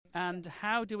And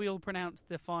how do we all pronounce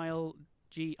the file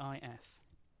GIF?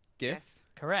 GIF.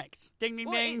 Correct. Ding,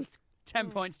 ding, ding. 10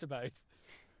 points to both.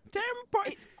 10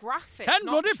 points. It's graphic. 10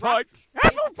 not bloody points.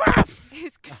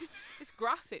 It's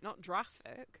graphic, not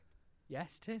graphic.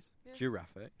 Yes, it is. Yeah.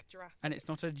 Giraffic. And it's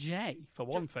not a J, for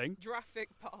one thing. Jurassic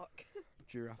Park.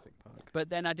 Jurassic Park. But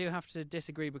then I do have to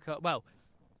disagree because, well,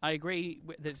 I agree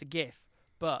that it's a GIF,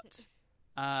 but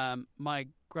my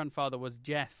grandfather was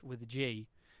Jeff with a G,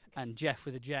 and Jeff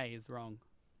with a J is wrong.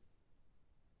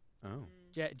 Oh.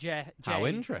 How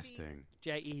interesting.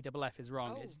 J-E-F-F is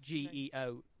wrong. Oh, It's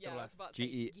G-E-O-F-F. Yeah, I was about to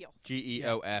say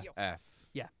G-E-O-F-F.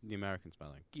 Yeah. The American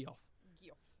spelling. Geoff.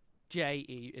 Geoff.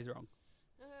 J-E is wrong.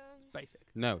 Basic.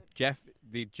 No, Jeff,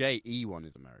 the J-E one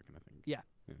is American, I think. Yeah.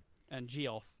 And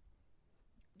Geoff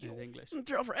is English.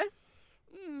 Joffrey.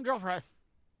 Joffrey.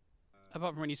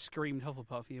 Apart from when you screamed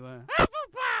Hufflepuff, you were...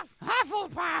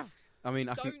 Hufflepuff! I mean,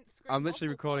 I'm literally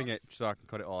recording it so I can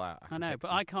cut it all out. I know,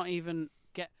 but I can't even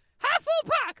get...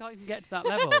 Hufflepuff! I can't even get to that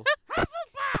level.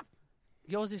 Hufflepuff!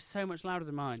 Yours is so much louder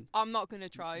than mine. I'm not going to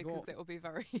try because it will be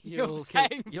very You'll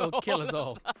kill us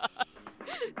all.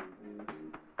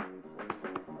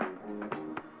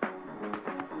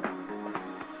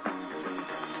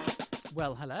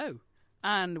 Well, hello,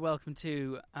 and welcome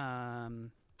to,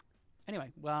 anyway,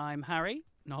 well, I'm Harry.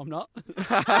 No, I'm not.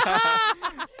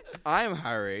 I'm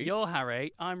Harry. You're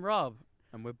Harry. I'm Rob.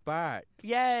 And we're back.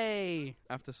 Yay!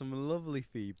 After some lovely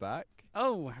feedback.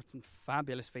 Oh, we had some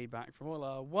fabulous feedback from all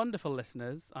our wonderful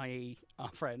listeners, i.e.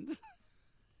 our friends,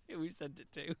 who we sent it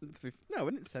to. No,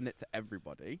 we didn't send it to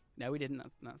everybody. No, we didn't.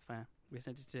 That's fair. We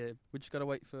sent it to... We just got to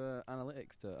wait for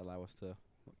analytics to allow us to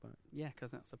look back. Yeah,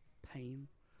 because that's a pain.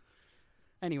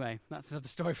 Anyway, that's another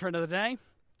story for another day.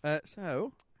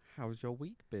 So, how's your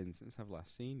week been since I've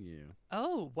last seen you?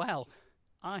 Oh, well,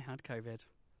 I had COVID.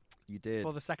 You did?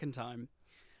 For the second time.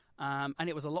 And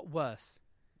it was a lot worse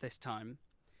this time.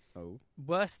 Oh.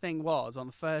 Worst thing was, on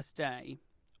the first day,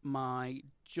 my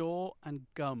jaw and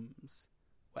gums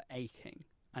were aching.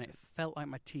 And it felt like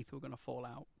my teeth were going to fall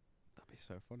out. That'd be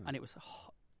so funny. And it was...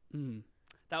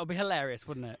 that would be hilarious,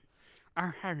 wouldn't it?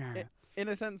 In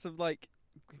a sense of, like...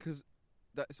 Because...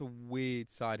 That's a weird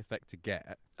side effect to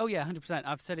get. Oh, yeah, 100%.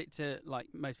 I've said it to like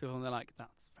most people, and they're like,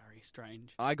 that's very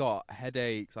strange. I got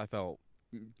headaches. I felt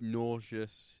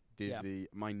nauseous, dizzy. Yeah.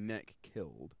 My neck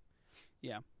killed.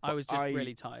 Yeah, I was just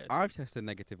really tired. I've tested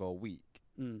negative all week,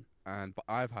 but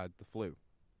I've had the flu.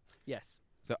 Yes.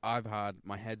 So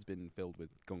my head's been filled with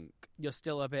gunk. You're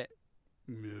still a bit...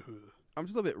 I'm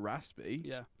still a bit raspy.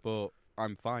 Yeah. But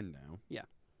I'm fine now. Yeah.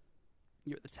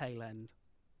 You're at the tail end.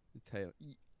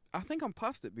 I think I'm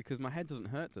past it because my head doesn't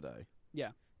hurt today.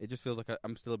 Yeah. It just feels like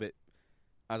I'm still a bit,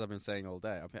 as I've been saying all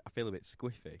day, I feel a bit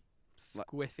squiffy.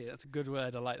 Squiffy, that's a good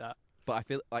word, I like that. But I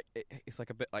feel like it's like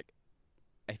a bit like,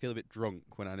 I feel a bit drunk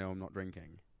when I know I'm not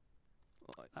drinking.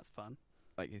 Like, that's fun.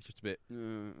 Like, it's just a bit,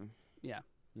 yeah.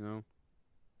 You know?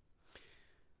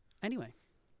 Anyway.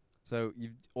 So,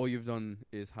 all you've done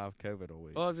is have COVID all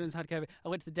week? All I've done is had COVID. I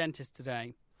went to the dentist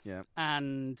today. Yeah.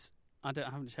 And I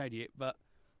haven't showed you, but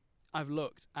I've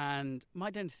looked, and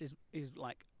my dentist is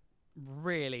like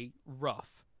really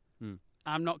rough.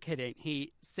 I'm not kidding.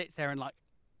 He sits there and like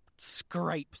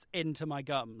scrapes into my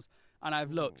gums, and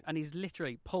I've looked, and he's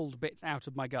literally pulled bits out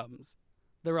of my gums.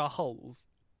 There are holes.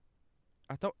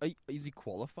 I thought, is he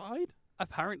qualified?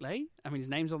 Apparently. I mean, his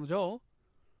name's on the door.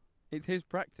 It's his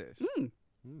practice.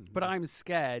 But I'm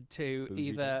scared to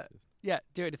either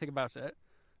do anything about it.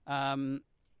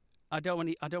 I don't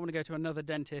want to go to another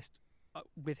dentist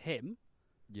with him,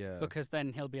 because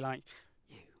then he'll be like,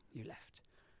 you left,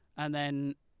 and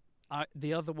then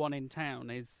the other one in town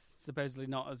is supposedly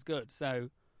not as good. So,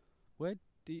 where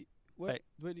do you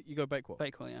go? Bakewell.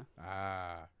 Bakewell, yeah.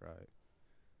 Ah, right.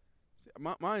 See,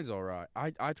 mine's all right.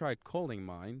 I tried calling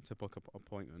mine to book an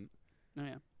appointment. Oh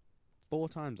yeah. 4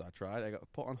 times I tried. I got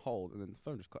put on hold, and then the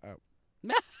phone just cut out.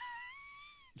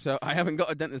 So I haven't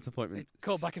got a dentist appointment. It's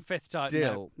called back a 5th time.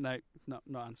 Still. No,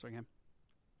 not answering him.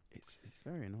 It's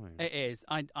very annoying. It is.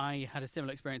 I had a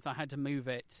similar experience. I had to move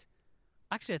it.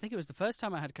 Actually, I think it was the first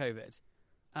time I had COVID.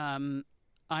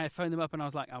 I phoned them up and I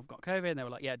was like, I've got COVID. And they were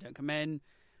like, yeah, don't come in.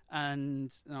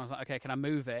 And I was like, okay, can I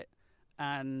move it?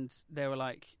 And they were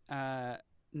like, no.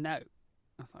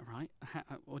 I was like, right,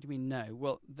 what do you mean no?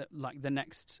 Well, the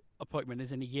next appointment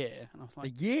is in a year. And I was like, a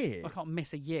year? I can't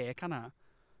miss a year, can I?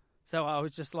 So I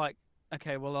was just like,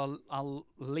 okay, well, I'll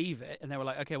leave it. And they were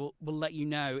like, okay, well, we'll let you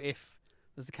know if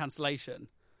there's a cancellation.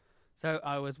 So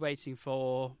I was waiting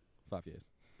for 5 years.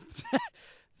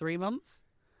 3 months.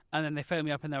 And then they phoned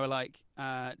me up and they were like,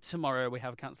 tomorrow we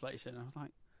have a cancellation. And I was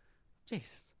like,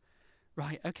 Jesus.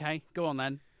 Right, okay, go on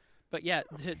then. But yeah,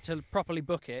 to properly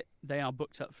book it, they are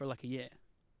booked up for like a year.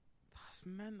 That's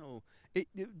mental. I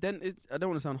don't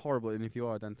want to sound horrible, and if you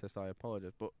are a dentist, I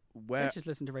apologise. But where Dentists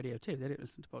listen to radio too. They don't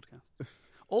listen to podcasts.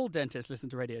 All dentists listen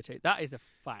to radio too. That is a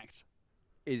fact.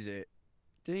 is it?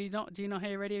 Do you not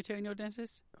hear radio too in your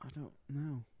dentist? I don't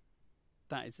know.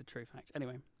 That is a true fact.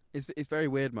 Anyway, It's very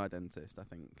weird. My dentist, I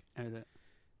think. how is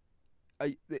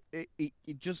it?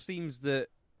 It just seems that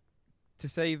to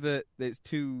say that there's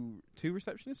three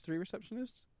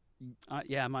receptionists,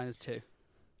 Yeah, mine is 2.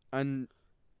 and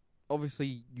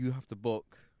obviously you have to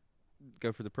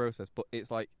go through the process. But it's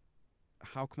like,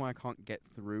 how come I can't get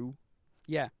through?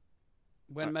 Yeah,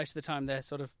 when most of the time they're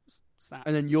sort of sat.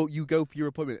 And then you go for your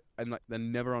appointment, and like they're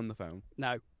never on the phone.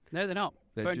 No, they're not.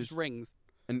 The They're phone just rings.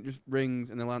 And it just rings,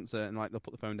 and they'll answer, and like they'll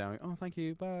put the phone down. Like, oh, thank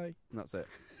you, bye, and that's it.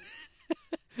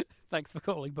 Thanks for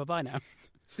calling. Bye bye now.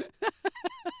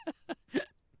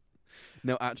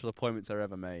 No actual appointments are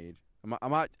ever made.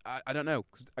 I don't know,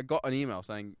 because I got an email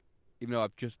saying, even though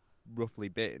I've just roughly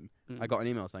been, I got an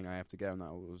email saying I have to go, and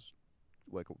that was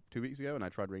like 2 weeks ago, and I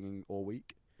tried ringing all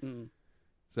week.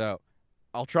 So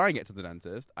I'll try and get to the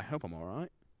dentist. I hope I'm all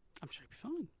right. I'm sure you'll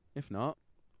be fine. If not,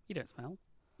 You don't smell.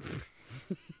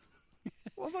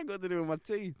 what's that got to do with my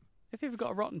teeth? If you've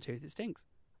got a rotten tooth, it stinks.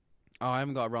 Oh, I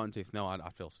haven't got a rotten tooth. No, I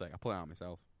feel sick. I pull it out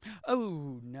myself.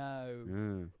 Oh no,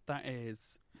 Yeah. that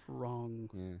is wrong.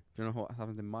 Yeah. Do you know what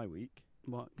happened in my week?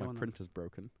 What? Go My on then. printer's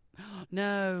broken.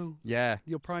 No, Yeah.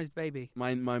 your prized baby.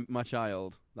 My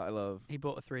child that I love. He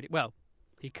bought a 3D. Well,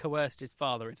 he coerced his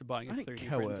father into buying a I 3D didn't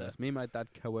printer, coerce. Me and my dad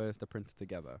coerced a printer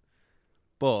together.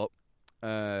 But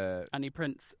and he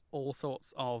prints all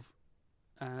sorts of.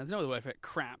 There's no other word for it.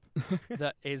 Crap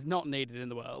that is not needed in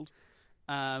the world.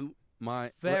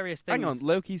 Various things. Hang on,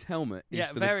 Loki's helmet is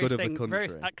for the various good of the things, country.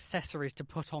 various accessories to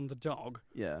put on the dog.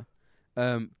 Yeah.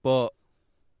 But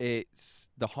it's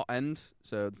the hot end,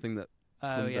 so the thing that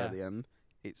comes out at the end,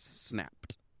 it's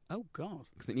snapped. Oh God!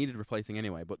 Because it needed replacing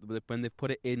anyway. But when they've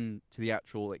put it into the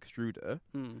actual extruder,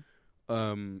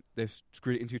 they've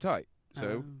screwed it in too tight.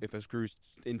 So if a screw's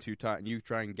in too tight and you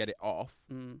try and get it off,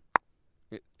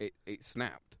 it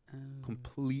snapped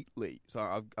completely. So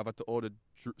I've had to order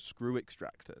screw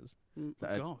extractors.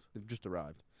 God! They've just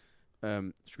arrived.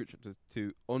 Screw extractors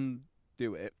to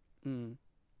undo it, then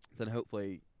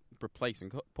hopefully replace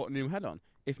and put a new head on.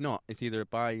 If not, it's either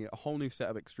buy a whole new set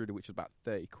of extruder, which is about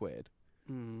 30 quid,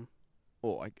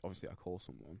 or obviously I call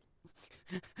someone.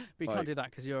 But you can't do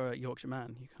that because you're a Yorkshire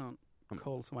man. You can't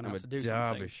call someone I'm else a to do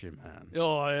something. Derbyshire man.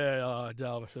 Oh yeah,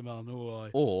 Derbyshire man. Oh,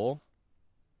 Or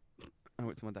I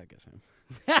wait till my dad gets home.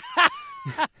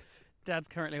 Dad's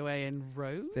currently away in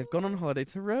Rhodes. They've gone on holiday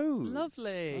to Rhodes.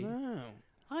 Lovely. I know.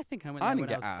 I think I went there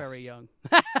when I was very young.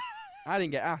 I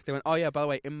didn't get asked. They went, oh yeah, by the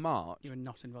way, in March, You were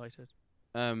not invited.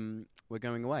 we're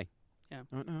going away. Yeah.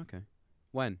 I went, oh, okay.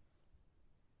 When?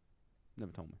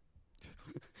 Never told me.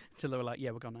 Till they were like, yeah,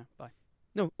 we're gone now. Bye.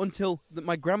 No, until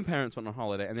my grandparents went on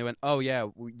holiday, and they went, oh yeah,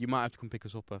 you might have to come pick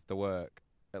us up after work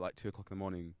at like 2 o'clock in the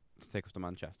morning to take us to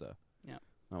Manchester. Yeah.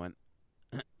 I went,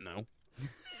 no.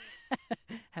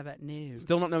 How about new?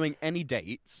 Still not knowing any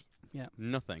dates. Yeah.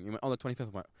 Nothing. He went, on the 25th, I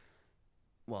went,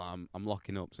 well, I'm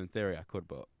locking up, so in theory I could,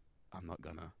 but I'm not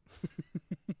gonna.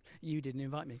 You didn't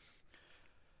invite me.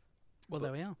 Well, But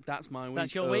there we are. That's my week.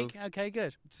 That's your week? Okay,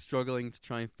 good. Struggling to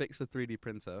try and fix the 3D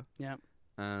printer. Yeah.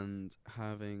 And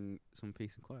having some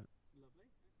peace and quiet.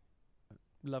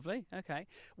 Lovely. Okay.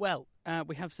 Well,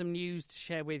 we have some news to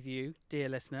share with you, dear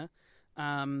listener.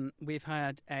 We've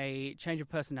had a change of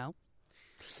personnel.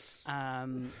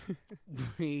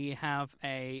 We have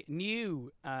a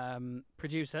new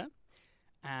producer.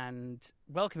 And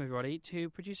welcome, everybody,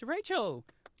 to producer Rachel.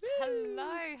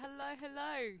 Hello.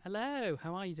 Hello.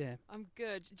 How are you, dear? I'm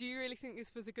good. Do you really think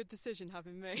this was a good decision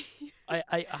having me?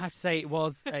 I have to say it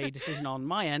was a decision on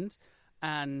my end,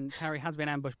 and Harry has been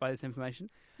ambushed by this information.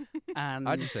 And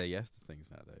I just say yes to things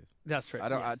nowadays. That's true. I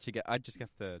don't actually get. I just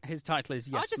have to. His title is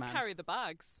Yes I just Man. carry the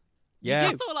bags.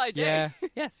 Yeah, That's all I do. yeah.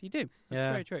 Yes, you do. That's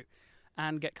Yeah. very true.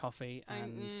 And get coffee.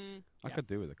 And I yeah. could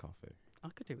do with a coffee. I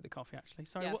could do with the coffee, actually.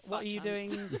 Sorry, Yeah, what are you fat doing?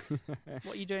 chance.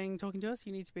 What are you doing talking to us?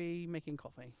 You need to be making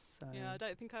coffee. So. Yeah, I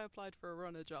don't think I applied for a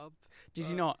runner job. Did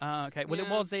you not? Okay. Well, it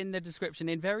Yeah. was in the description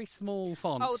in very small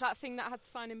font. Oh, that thing that had to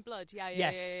sign in blood. Yeah,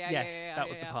 Yes, yeah. that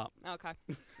was the part. Okay.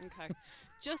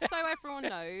 Just so everyone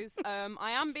knows,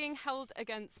 I am being held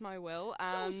against my will.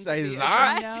 And say the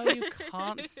that. address- No, you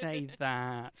can't say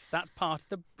that. That's part of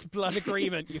the blood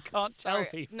agreement. You can't Sorry,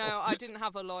 tell people. No, I didn't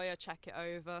have a lawyer check it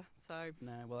over, so...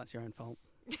 No, well, that's your own fault.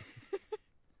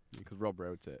 Because Rob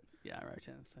wrote it. Yeah, I wrote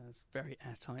it. So it's very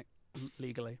airtight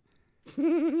legally.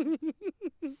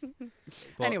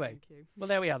 Anyway, Thank you. well,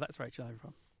 there we are. That's Rachel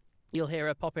from. You'll hear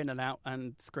her pop in and out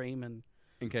and scream and...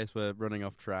 In case we're running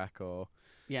off track or...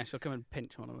 Yeah, she'll come and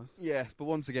pinch one of us. Yeah, but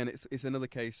once again, it's another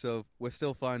case of we're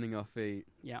still finding our feet.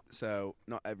 Yeah. So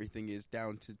not everything is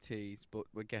down to T's, but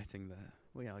we're getting there.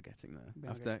 We are getting there.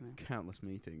 After countless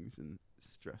meetings and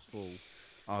stressful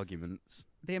arguments.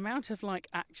 The amount of,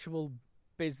 actual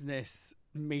business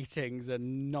meetings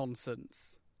and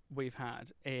nonsense we've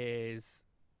had is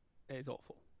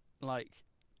awful.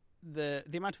 The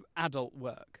amount of adult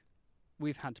work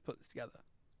we've had to put this together.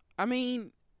 I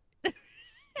mean...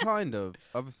 Kind of.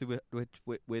 Obviously,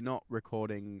 we're not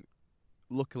recording.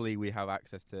 Luckily, we have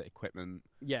access to equipment.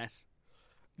 Yes.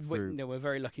 We're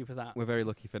very lucky for that. We're very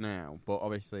lucky for now, but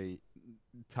obviously,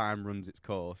 time runs its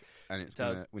course, and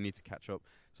we need to catch up.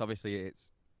 So obviously,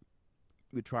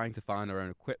 we're trying to find our own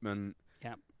equipment.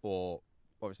 Yeah. Or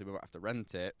obviously, we might have to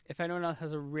rent it. If anyone else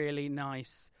has a really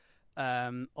nice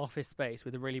office space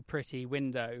with a really pretty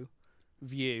window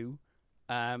view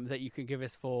that you can give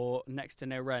us for next to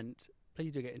no rent,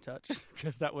 please do get in touch,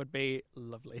 because that would be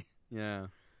lovely. Yeah.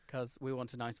 Because we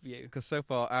want a nice view. Because so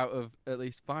far, out of at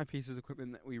least 5 pieces of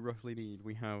equipment that we roughly need,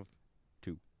 we have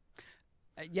 2.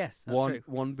 Yes, that's true.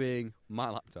 One being my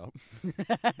laptop,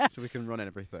 so we can run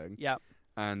everything. Yeah.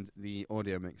 And the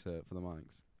audio mixer for the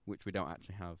mics, which we don't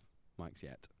actually have mics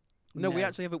yet. No, we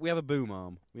actually have a boom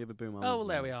arm. We have a boom arm. Oh, well,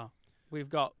 there we are. We've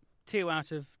got 2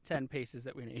 out of 10 pieces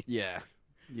that we need. Yeah.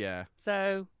 Yeah.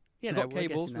 So... We've got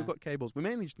cables. We've got cables. We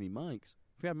mainly just need mics.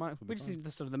 If we had mics, we just need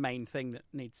the main thing that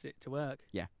needs it to work.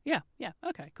 Yeah. Yeah.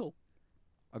 Okay. Cool.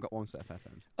 I've got 1 set of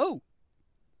headphones. Oh,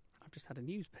 I've just had a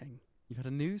news ping. You've had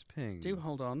a news ping. Do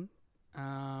hold on.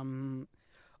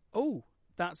 Oh,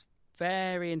 that's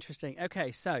very interesting.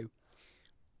 Okay, so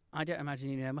I don't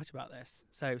imagine you know much about this.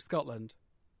 So Scotland.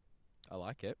 I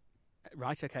like it.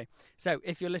 Right. Okay. So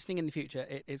if you're listening in the future,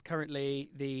 it is currently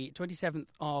the 27th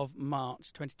of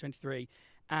March, 2023.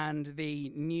 And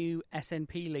the new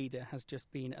SNP leader has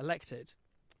just been elected.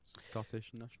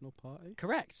 Scottish National Party?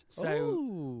 Correct.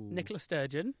 So, Nicola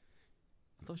Sturgeon.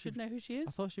 I thought should know who she is.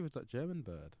 I thought she was that German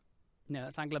bird. No,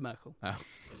 that's Angela Merkel. Oh.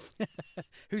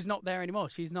 Who's not there anymore.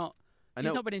 She's not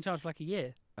been in charge for a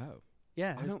year. Oh.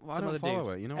 Yeah. I don't follow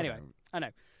her, you know. Anyway, I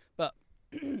know. But,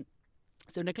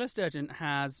 so Nicola Sturgeon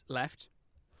has left.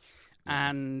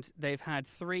 Nice. And they've had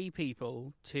 3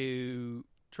 people to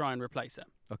try and replace her.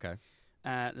 Okay.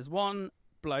 There's one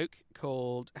bloke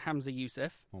called Hamza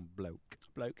Youssef. One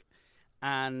bloke.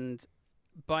 And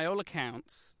by all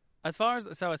accounts, as far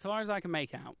as I can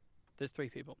make out, there's 3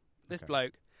 people. This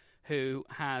bloke who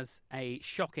has a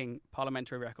shocking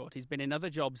parliamentary record. He's been in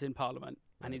other jobs in Parliament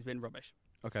and he's been rubbish.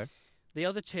 Okay. The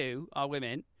other 2 are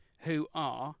women who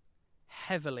are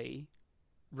heavily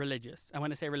religious. And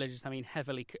when I say religious, I mean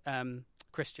heavily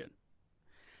Christian.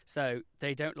 So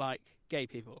they don't like gay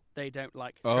people. They don't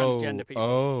like transgender people.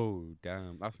 Oh,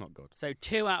 damn. That's not good. So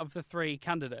 2 out of the 3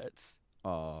 candidates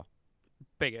are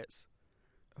bigots.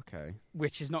 Okay.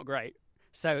 Which is not great.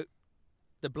 So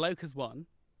the bloke has won.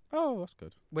 Oh, that's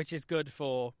good. Which is good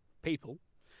for people,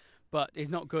 but is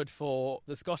not good for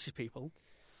the Scottish people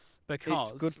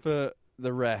because... It's good for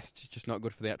the rest. It's just not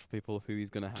good for the actual people who he's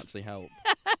going to actually help.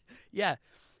 Yeah,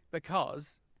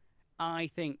 because I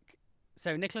think...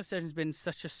 So Nicola Sturgeon's been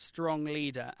such a strong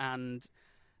leader and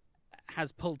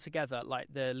has pulled together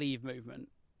the Leave movement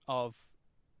of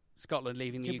Scotland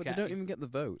leaving the UK. But they don't even get the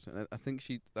votes. And I think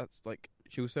she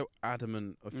was so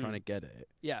adamant of trying to get it.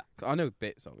 Yeah. I know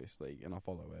bits, obviously, and I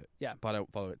follow it. Yeah. But I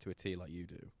don't follow it to a T like you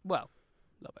do. Well,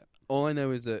 a little bit. All I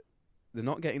know is that they're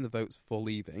not getting the votes for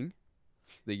leaving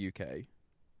the UK.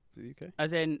 Is it the UK?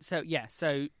 As in,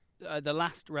 the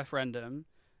last referendum,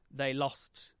 they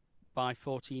lost by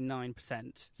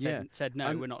 49%. Said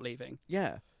no, we're not leaving.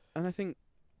 Yeah. And I think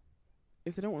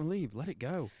if they don't want to leave, let it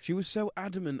go. She was so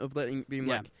adamant of being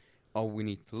like, oh, we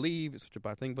need to leave, it's such a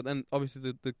bad thing. But then,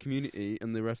 obviously, the community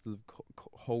and the rest of the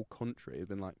whole country have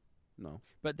been like, no.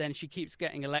 But then she keeps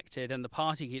getting elected, and the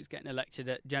party keeps getting elected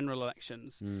at general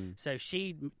elections. So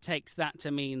she takes that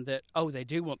to mean that, they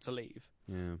do want to leave.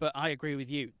 Yeah. But I agree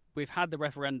with you. We've had the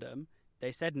referendum.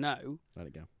 They said no. Let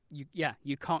it go.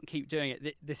 You can't keep doing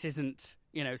it. This isn't,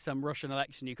 some Russian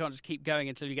election. You can't just keep going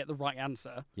until you get the right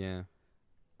answer. Yeah.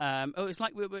 It's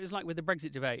like with the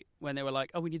Brexit debate when they were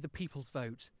like, we need the people's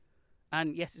vote.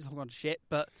 And yes, it's all gone to shit,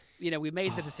 but we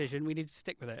made the decision. We need to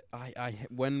stick with it.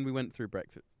 When we went through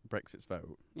Brexit's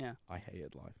vote, yeah, I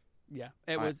hated life. Yeah,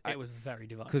 it was very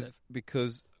divisive.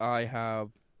 Because I have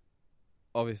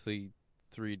obviously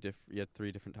 3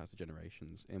 different types of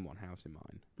generations in one house in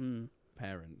mine.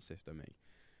 Parents, sister, me.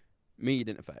 Me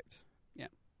didn't affect. Yeah.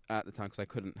 At the time, because I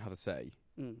couldn't have a say.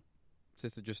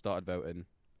 sister just started voting,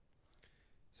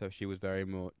 so she was very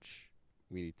much,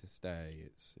 we need to stay.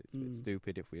 It's a bit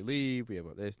stupid if we leave. We have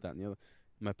got this, that, and the other.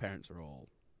 My parents are all,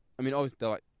 I mean, obviously, they're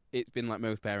like, it's been like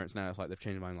most parents now. It's like they've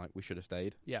changed their mind. Like, we should have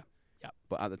stayed. Yeah.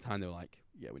 But at the time, they were like,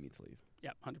 yeah, we need to leave.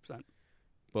 Yeah, 100%.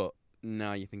 But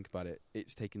now you think about it,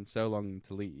 it's taken so long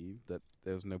to leave that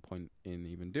there was no point in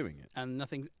even doing it. And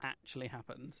nothing actually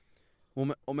happened.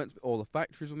 All the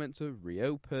factories were meant to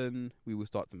reopen. We will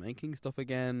start to making stuff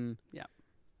again. Yeah.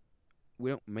 We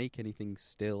don't make anything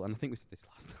still. And I think we said this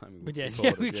last time. We did.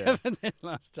 Yeah, we covered this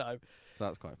last time. So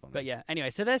that's quite fun. But yeah, anyway,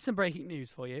 so there's some breaking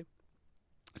news for you.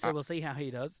 So we'll see how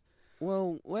he does.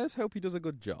 Well, let's hope he does a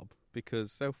good job,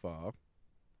 because so far,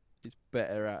 it's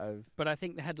better out of... But I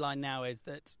think the headline now is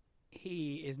that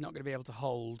he is not going to be able to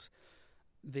hold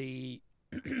the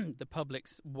the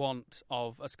public's want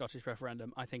of a Scottish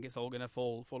referendum. I think it's all going to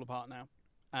fall apart now.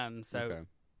 And so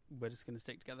we're just going to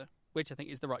stick together, which I think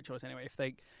is the right choice anyway.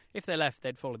 If they left,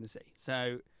 they'd fall in the sea.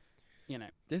 So, you know.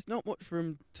 There's not much for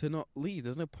him to not leave.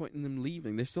 There's no point in them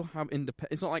leaving. They still have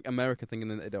independence. It's not like America thinking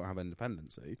that they don't have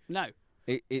independency. No.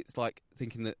 It's like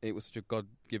thinking that it was such a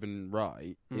God-given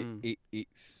right.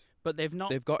 It's... But they've not...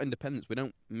 They've got independence. We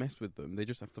don't mess with them. They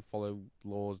just have to follow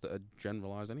laws that are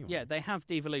generalised anyway. Yeah, they have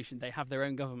devolution. They have their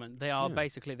own government. They are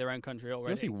basically their own country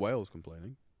already. You don't see Wales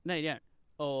complaining. No, you don't.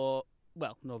 Or,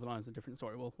 well, Northern Ireland's a different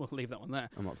story. We'll leave that one there.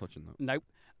 I'm not touching that. Nope.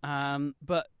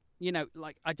 But, you know,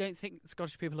 like, I don't think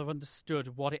Scottish people have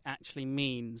understood what it actually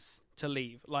means to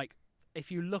leave. Like,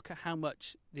 if you look at how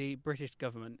much the British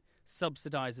government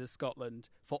subsidises Scotland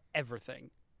for everything,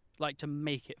 like to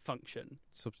make it function.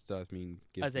 Subsidise means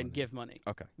give as money. In give money.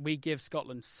 Okay. We give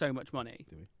Scotland so much money.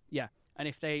 Do we? Yeah. And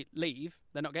if they leave,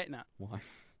 they're not getting that. Why?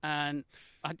 And,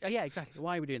 yeah, exactly.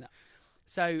 Why are we doing that?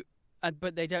 So,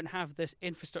 but they don't have this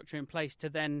infrastructure in place to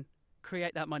then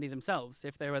create that money themselves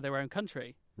if they were their own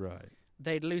country. Right.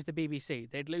 They'd lose the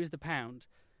BBC. They'd lose the pound.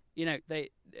 You know,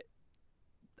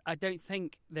 I don't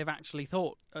think they've actually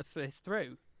thought of this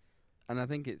through. And I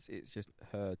think it's just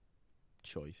her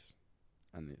choice,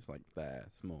 and it's like their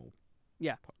small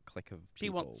clique of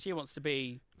people. She wants to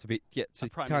be to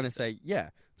kind of say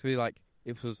to be like,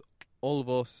 it was all of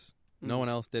us, no one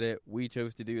else did it, we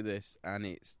chose to do this, and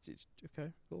it's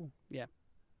okay, cool, let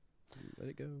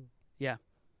it go. Yeah.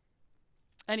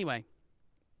 Anyway,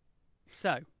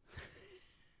 so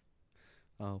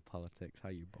politics, how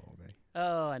you bore me.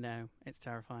 Oh, I know, it's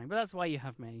terrifying, but that's why you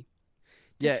have me.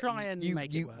 Try and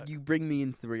make it work. You bring me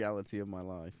into the reality of my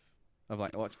life, of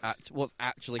like what's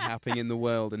actually happening in the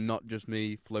world, and not just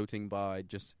me floating by,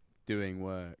 just doing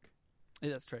work.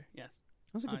 Yeah, that's true. Yes,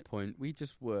 that's a good point. We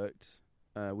just worked.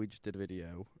 We just did a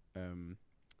video. We're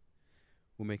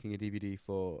making a DVD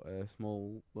for a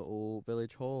small little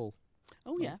village hall.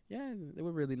 Oh yeah, yeah. They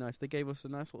were really nice. They gave us a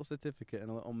nice little certificate and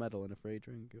a little medal and a free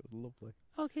drink. It was lovely.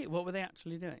 Okay, what were they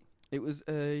actually doing? It was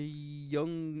a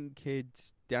young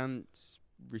kids dance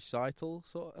recital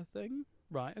sort of thing.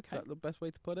 Right, okay. Is that the best way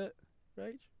to put it,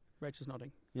 Rach? Rachel's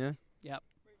nodding. Yeah? Yep.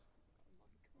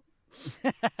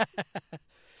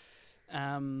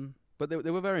 But they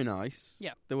were very nice.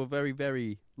 Yeah. They were very,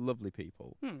 very lovely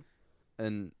people. Hmm.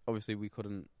 And obviously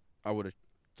I would have,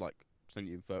 sent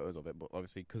you photos of it, but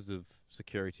obviously because of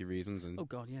security reasons and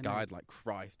like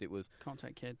Christ, it was... Can't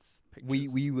take kids pictures.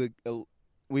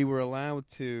 We were allowed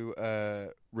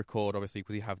to record, obviously,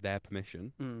 because you have their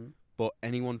permission. Mm. But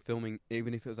anyone filming,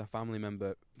 even if it was a family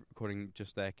member recording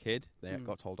just their kid, they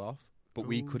got told off. But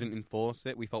we couldn't enforce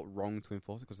it. We felt wrong to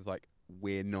enforce it because it's like,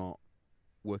 we're not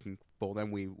working for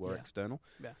them. We were external.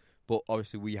 Yeah. But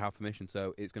obviously we have permission,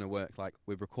 so it's going to work. Like,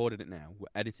 we've recorded it now. We're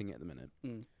editing it at the minute,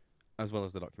 as well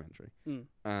as the documentary.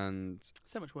 And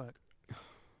so much work.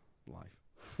 Life.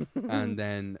 And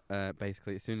then,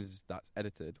 basically, as soon as that's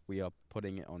edited, we are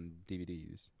putting it on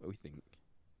DVDs, we think.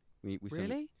 We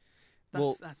really?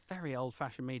 That's very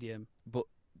old-fashioned medium. But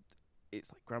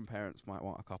it's like grandparents might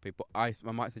want a copy, but I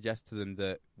might suggest to them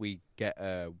that we get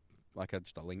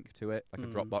just a link to it, like a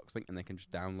Dropbox link, and they can just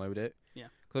download it. Yeah.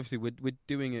 Because obviously we're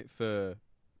doing it for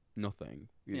nothing.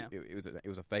 Yeah. It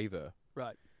was a favour.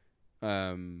 Right.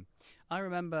 I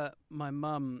remember my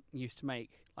mum used to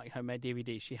make homemade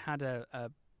DVDs. She had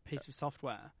a piece of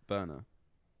software. Burner.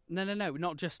 No,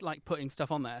 not just putting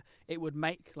stuff on there. It would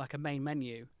make a main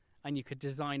menu, and you could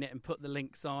design it and put the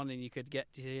links on, and you could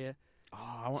get to your...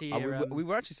 we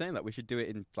were actually saying that we should do it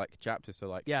in chapters.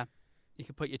 So yeah, you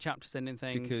could put your chapters in and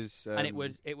things, because and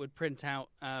it would print out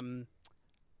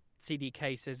CD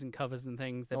cases and covers and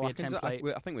things. There'd be a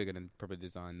template. I think we're going to probably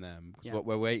design them because what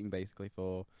we're waiting basically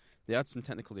for. They had some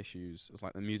technical issues. It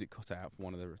was the music cut out for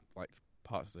one of the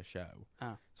parts of the show.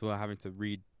 So we're having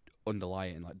to underlie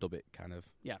it and dub it kind of.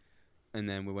 Yeah. and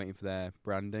then we're waiting for their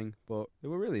branding. But they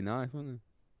were really nice, weren't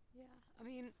Yeah, I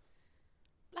mean,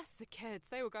 bless the kids.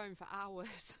 They were going for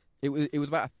hours. they? It was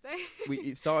about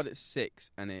it started at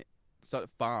 6 and it started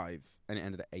at 5 and it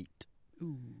ended at 8.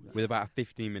 Ooh, with about a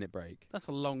 15-minute break. That's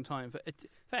a long time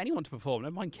for anyone to perform.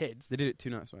 Never mind kids. They did it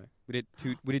 2 nights away. We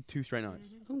did 2 straight nights.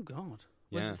 Mm-hmm. Oh God,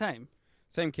 was Yeah. it the same?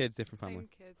 Same kids, different family.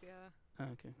 Same kids, yeah. Oh,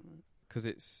 okay. Right. Because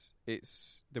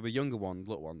it's there were younger ones,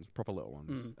 little ones, proper little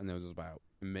ones, and there was about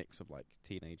a mix of like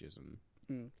teenagers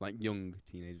and like young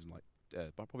teenagers, like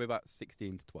probably about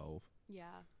 16 to 12, Yeah.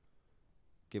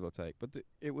 give or take. But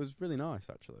it was really nice,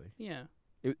 actually. Yeah.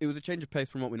 It was a change of pace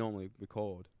from what we normally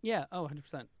record. Yeah. Oh,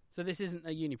 100%. So this isn't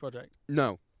a uni project.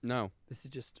 No. This is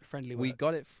just friendly work. We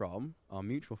got it from our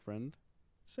mutual friend,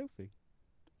 Sophie.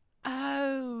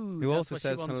 Oh, Who that's also what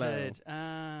says she wanted.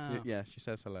 Ah. Yeah, she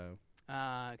says hello.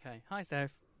 Okay. Hi,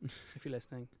 Soph. If you're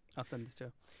listening, I'll send this to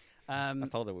her. I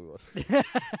told her we would.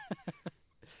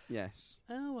 Yes.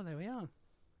 Oh, well, there we are.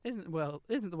 Isn't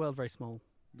the world very small?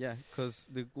 Yeah, because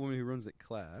the woman who runs it,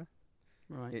 Claire,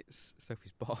 Right. it's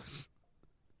Sophie's boss.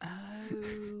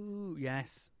 Oh,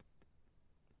 yes.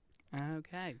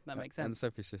 Okay, that makes sense. And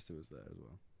Sophie's sister was there as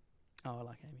well. Oh, I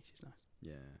like Amy. She's nice.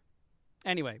 Yeah.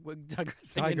 Anyway, we're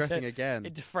digressing Again.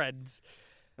 into friends.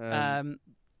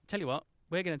 Tell you what,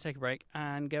 we're going to take a break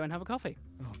and go and have a coffee.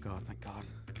 Oh, God, thank God.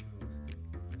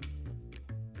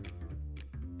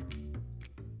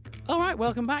 All right,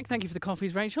 welcome back. Thank you for the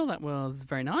coffees, Rachel. That was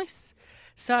very nice.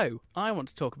 So, I want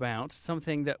to talk about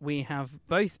something that we have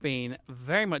both been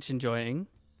very much enjoying,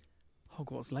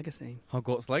 Hogwarts Legacy.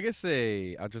 Hogwarts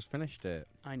Legacy. I just finished it.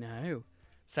 I know.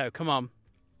 So, come on.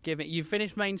 You've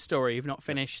finished main story. You've not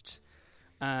finished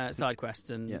side quests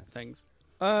and things.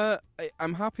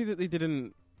 I'm happy that they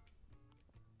didn't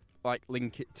like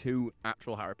link it to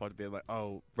actual Harry Potter, being like,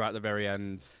 oh, right at the very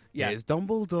end, here's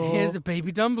Dumbledore. Here's the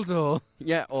baby Dumbledore.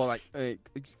 Yeah, or like,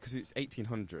 because it's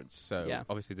 1800s, so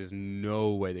obviously there's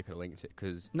no way they could have linked it,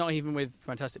 because... Not even with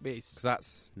Fantastic Beasts. Because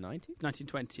that's 90s?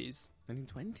 1920s.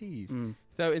 1920s.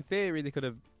 So in theory they could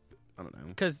have, I don't know.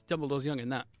 Because Dumbledore's young in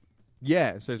that.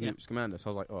 Yeah, so is Newt Scamander.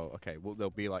 So I was like, oh, okay, well, there'll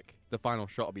be like, the final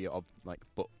shot will be of like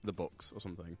the books or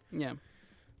something. Yeah.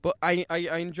 But I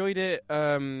enjoyed it,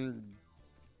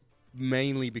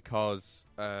 mainly because,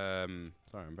 sorry,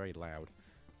 I'm very loud.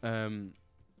 I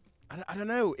don't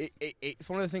know. It's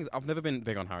one of the things. I've never been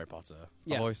big on Harry Potter.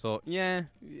 Yeah. I've always thought,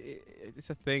 it's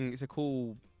a thing. It's a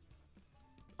cool.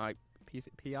 Is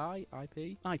it PI?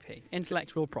 IP? IP,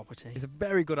 intellectual property. It's a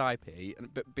very good IP,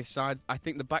 but besides, I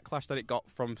think the backlash that it got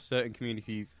from certain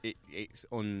communities, it's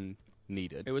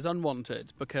unneeded. It was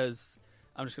unwanted because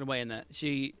I'm just going to weigh in there.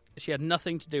 She had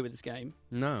nothing to do with this game.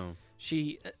 No.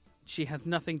 She has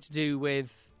nothing to do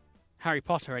with Harry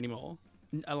Potter anymore.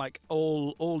 Like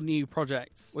all new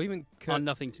projects are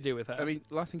nothing to do with her. I mean,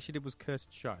 last thing she did was Cursed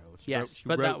Child. She yes,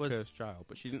 wrote that was Cursed Child,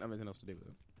 but she didn't have anything else to do with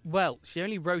it. Well, she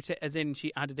only wrote it as in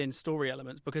she added in story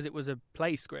elements because it was a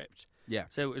play script. Yeah.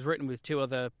 So it was written with 2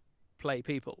 other play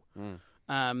people.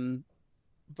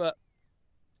 But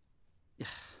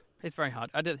it's very hard.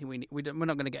 I don't think we're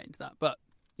not going to get into that. But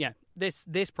yeah,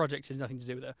 this project has nothing to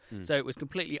do with her. So it was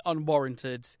completely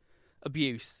unwarranted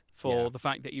abuse for the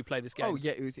fact that you play this game. Oh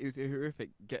yeah, it was horrific.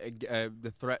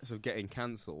 The threats of getting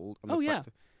cancelled.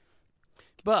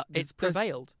 But it's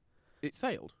prevailed. It's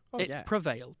failed. Oh, it's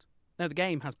prevailed. No, the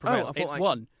game has prevailed. It's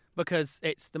won because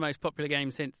it's the most popular game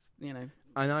since,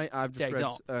 And I've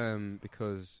just read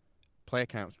because player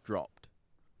counts dropped.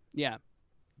 Yeah.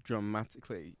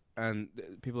 Dramatically. And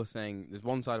people are saying, there's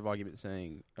one side of argument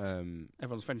saying...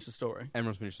 everyone's finished the story.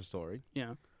 Everyone's finished the story.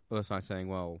 Yeah. The other side saying,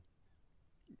 well,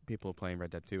 people are playing Red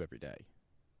Dead 2 every day.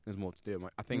 There's more to do.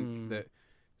 I think that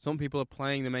some people are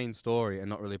playing the main story and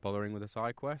not really bothering with the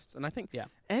side quests. And I think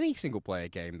any single-player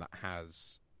game that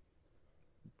has...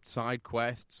 side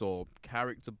quests or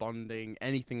character bonding,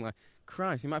 anything like...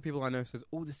 Christ, the amount of people I know says,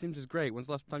 oh, The Sims is great. When's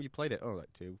the last time you played it? Oh, like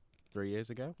 2-3 years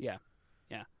ago? Yeah.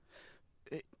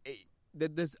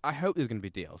 I hope there's going to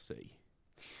be DLC.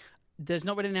 There's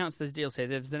not been announced there's DLC.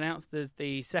 There's announced there's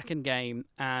the second game,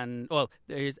 and,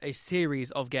 there is a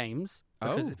series of games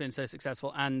because it's been so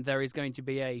successful, and there is going to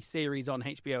be a series on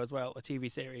HBO as well, a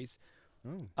TV series,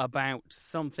 about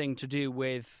something to do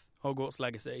with Hogwarts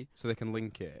Legacy. So they can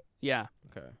link it? Yeah.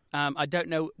 Okay. I don't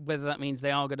know whether that means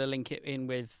they are going to link it in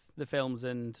with the films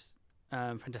and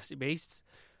Fantastic Beasts.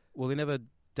 Well, they never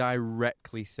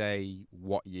directly say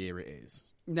what year it is.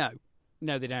 No,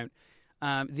 they don't.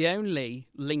 The only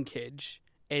linkage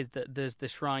is that there's the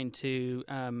shrine to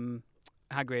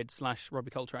Hagrid /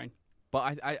 Robbie Coltrane.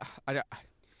 But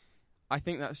I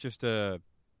think that's just a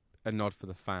a nod for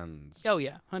the fans. Oh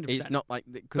yeah, 100%. It's not like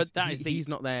because he's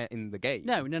not there in the game.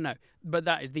 No. But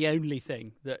that is the only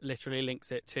thing that literally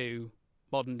links it to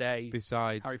modern day.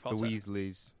 Besides Harry Potter. the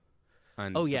Weasleys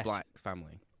and Oh, the yes. Black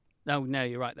family. Oh no,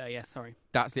 you're right there. Yes, sorry.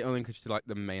 That's the only link to like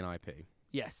the main IP.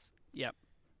 Yes. Yep.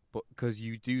 But because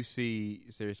you do see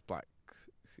Sirius Black.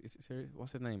 Is it Sirius?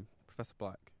 What's his name? Professor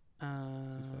Black. I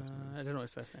don't know what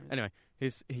his first name is. Anyway,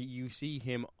 you see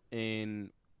him in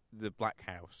the Black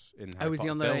House in Harry Oh, is Potter he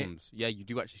on the films. Yeah, you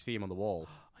do actually see him on the wall.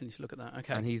 I need to look at that.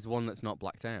 Okay. And he's the one that's not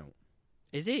blacked out.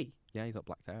 Is he? Yeah, he's not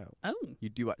blacked out. Oh. You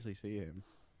do actually see him.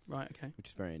 Right. Okay. Which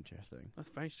is very interesting. That's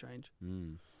very strange.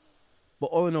 Mm. But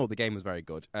all in all, the game was very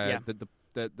good. Yeah.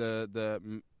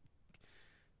 The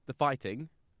fighting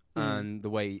and the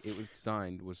way it was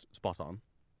designed was spot on.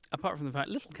 Apart from the fact,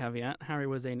 little caveat, Harry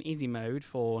was in easy mode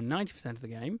for 90% of the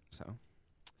game.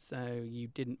 So you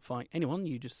didn't fight anyone,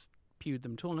 you just pewed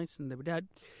them twice and they were dead.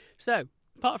 So,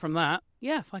 apart from that,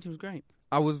 yeah, fighting was great.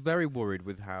 I was very worried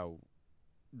with how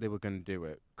they were going to do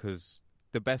it, because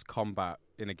the best combat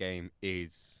in a game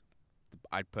is,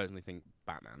 I personally think,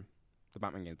 Batman. The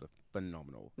Batman games were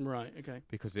phenomenal. Right, okay.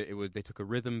 Because they took a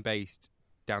rhythm-based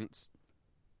dance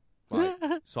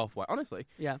software. Honestly,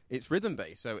 yeah, it's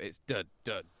rhythm-based, so it's dud,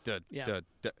 dud, dud, yeah. dud,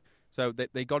 dud. So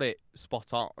they got it spot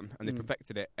on, and they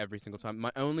perfected it every single time.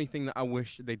 My only thing that I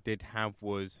wish they did have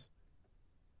was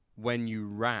when you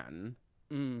ran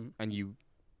and you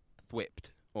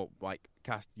thwipped, or like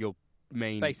cast your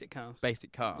main basic cast,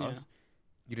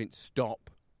 you didn't stop.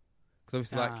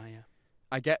 Because obviously,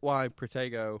 I get why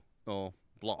Protego or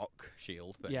block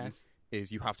shield thing is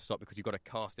you have to stop because you've got to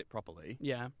cast it properly.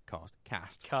 Yeah.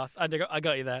 Cast. I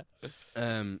got you there.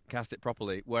 Cast it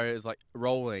properly. Whereas like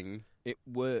rolling, it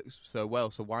works so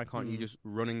well. So why can't you just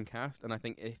run and cast? And I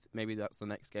think if maybe that's the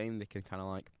next game, they can kind of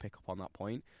like pick up on that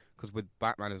point. Because with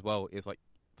Batman as well, it's like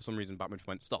for some reason Batman just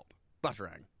went stop,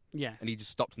 Batarang. Yes. And he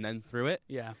just stopped and then threw it.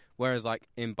 Yeah. Whereas like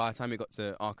by the time it got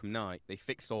to Arkham Knight, they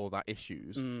fixed all that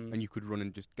issues and you could run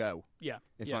and just go. Yeah.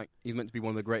 It's like he's meant to be one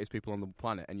of the greatest people on the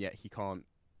planet, and yet he can't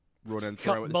run and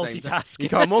throw at the same time. Multitask. He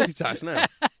can't multitask, no.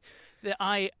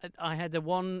 I had the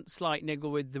one slight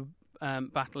niggle with the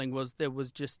battling was there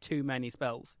was just too many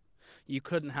spells. You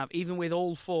couldn't have, even with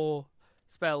all 4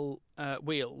 spell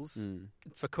wheels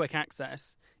for quick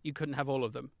access, you couldn't have all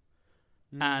of them.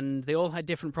 And they all had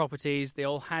different properties. They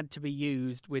all had to be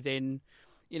used within,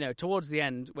 towards the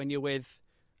end when you're with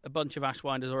a bunch of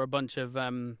Ashwinders or a bunch of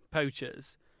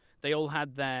poachers. They all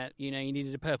had their, you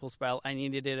needed a purple spell and you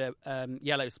needed a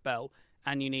yellow spell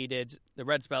and you needed the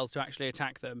red spells to actually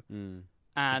attack them.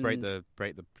 And to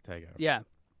break the Protego. Yeah.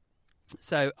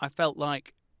 So I felt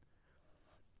like,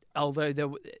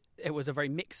 although it was a very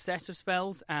mixed set of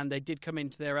spells and they did come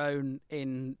into their own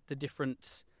in the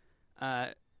different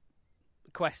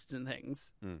quests and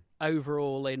things,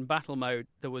 overall in battle mode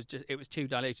it was too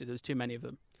diluted. There was too many of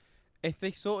them. If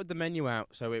they sorted the menu out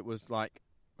so it was like,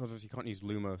 because obviously you can't use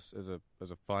Lumos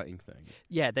as a fighting thing.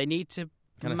 Yeah, they need to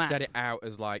kind of set it out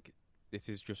as like, this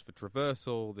is just for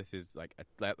traversal. This is like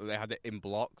they had it in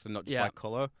blocks and not just by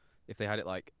color. If they had it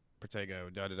like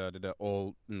Protego,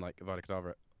 all in like Avada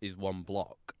Kedavra is one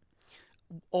block,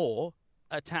 or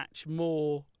attach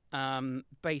more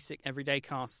basic everyday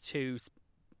casts to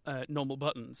normal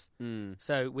buttons.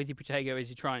 So with your Protego as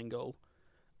your triangle,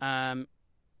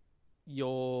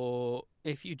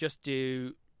 if you just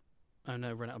do, oh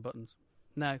no, run out of buttons.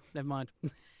 No, never mind.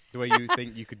 The way you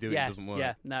think you could do it doesn't work.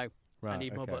 Yeah, no. Right, I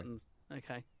need more buttons.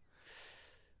 Okay.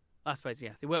 I suppose,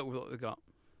 they work with what they've got.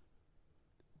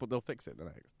 But they'll fix it the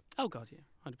next. Oh, God, yeah.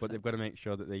 100%. But they've got to make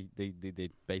sure that they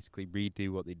basically redo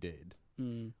what they did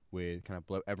with kind of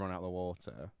blow everyone out of the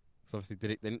water. So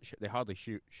obviously they hardly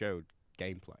showed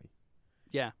gameplay.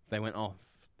 Yeah. They went off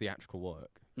theatrical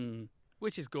work.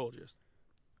 Which is gorgeous.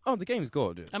 Oh, the game's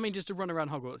gorgeous. I mean, just to run around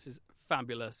Hogwarts is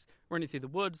fabulous. Running through the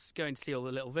woods, going to see all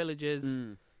the little villages.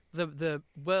 The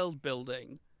world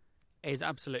building is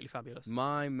absolutely fabulous.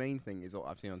 My main thing is what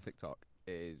I've seen on TikTok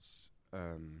is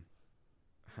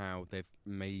how they've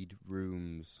made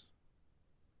rooms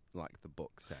like the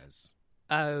book says.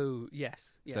 Oh,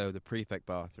 yes. Yeah. So the prefect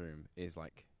bathroom is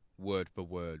like word for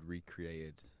word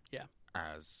recreated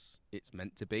as it's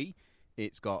meant to be.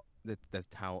 It's got there's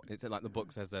towel. It's like the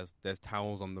book says there's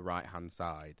towels on the right hand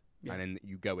side, and then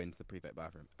you go into the prefect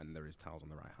bathroom and there is towels on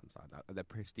the right hand side. They're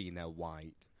pristine. They're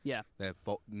white. Yeah, they're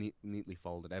neatly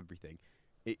folded. Everything.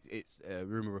 It's a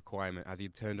room of requirement. As he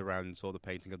turned around and saw the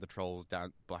painting of the trolls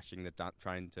bashing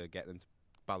trying to get them to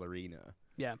ballerina.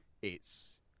 Yeah,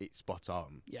 it's spot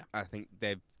on. Yeah, I think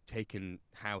they've taken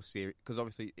how serious, because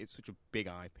obviously it's such a big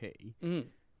IP.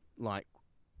 Like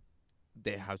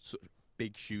they have such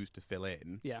big shoes to fill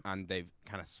in, Yeah. and they've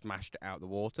kind of smashed it out of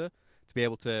the water to be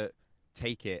able to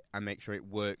take it and make sure it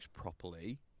works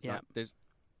properly. Yeah. Like, there's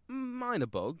minor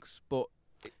bugs, but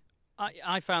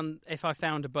I found if I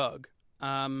found a bug,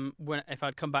 if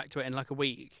I'd come back to it in like a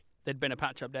week, there'd been a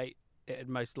patch update. It had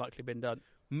most likely been done.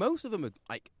 most of them are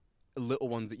like little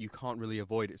ones that you can't really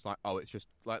avoid. It's like, oh, it's just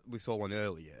like we saw one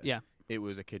earlier. Yeah. It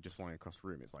was a kid just flying across the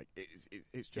room. It's like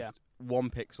it's just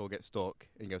one pixel gets stuck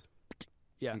and goes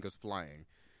and goes flying.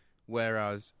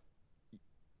 Whereas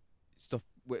stuff,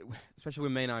 especially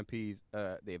with main IPs,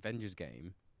 the Avengers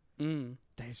game,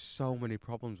 there's so many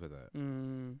problems with it.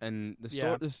 And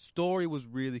the story was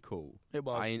really cool. It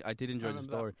was. I did enjoy the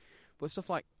story. But stuff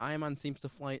like Iron Man seems to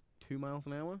fly at 2 miles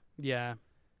an hour. Yeah.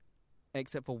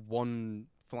 Except for one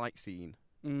flight scene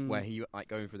where he like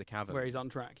going through the cavern. Where he's on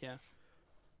track, yeah.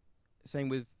 Same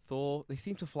with Thor. They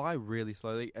seem to fly really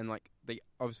slowly, and like they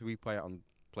obviously we play it on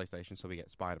PlayStation, so we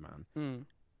get Spider-Man.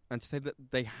 And to say that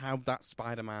they have that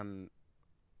Spider-Man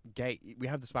game, we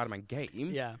have the Spider-Man game,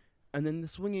 yeah. And then the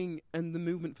swinging and the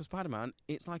movement for Spider-Man,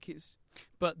 it's like it's.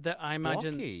 But I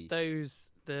imagine blocky.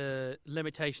 the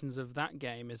limitations of that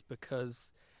game is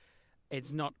because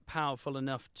it's not powerful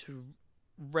enough to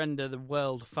render the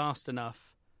world fast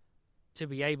enough to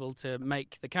be able to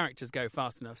make the characters go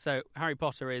fast enough. So Harry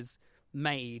Potter is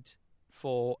made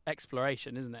for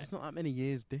exploration, isn't it? It's not that many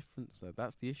years difference, though.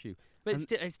 That's the issue. But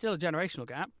it's still a generational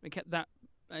gap. It kept that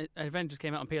Avengers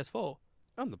came out on PS4.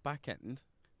 On the back end.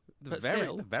 The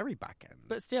still, very back end.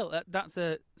 But still, that's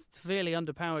a severely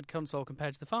underpowered console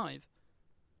compared to the 5.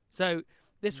 So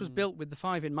this was built with the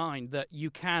 5 in mind, that you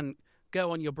can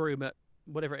go on your broom at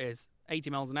whatever it is, 80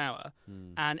 miles an hour,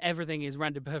 and everything is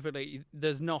rendered perfectly.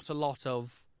 There's not a lot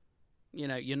of,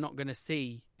 you're not going to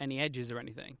see any edges or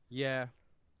anything. Yeah.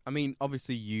 I mean,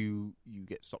 obviously you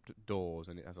get stopped at doors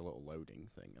and it has a little loading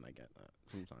thing, and I get that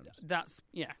sometimes. That's,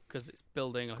 because it's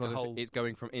building like a whole... It's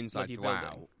going from inside to building.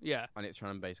 out. Yeah. And it's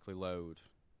trying to basically load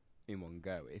in one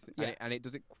go. And it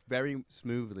does it very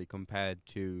smoothly compared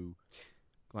to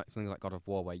like something like God of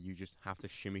War, where you just have to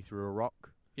shimmy through a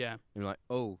rock. Yeah. And you're like,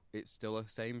 oh, it's still the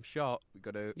same shot. We've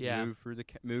got to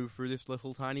move through this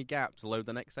little tiny gap to load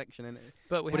the next section in it.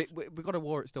 But with God of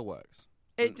War, it still works.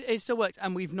 It still works,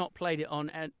 and we've not played it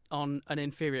on an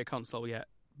inferior console yet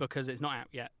because it's not out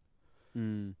yet.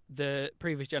 The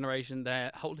previous generation,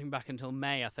 they're holding back until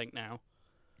May, I think now,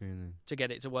 to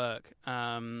get it to work.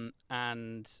 And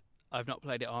I've not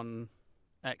played it on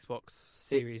Xbox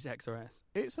Series X or S.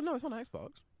 It's on Xbox.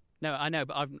 No, I know,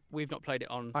 but we've not played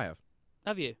it on. I have.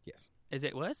 Have you? Yes. Is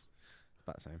it worse?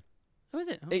 About the same. Oh, is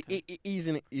it? Okay. It is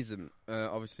and it isn't.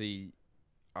 Obviously,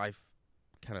 I've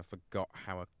kind of forgot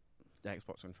how a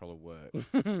Xbox controller works.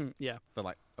 Yeah. For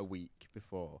like a week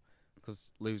before,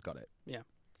 because Lou's got it. Yeah.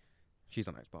 She's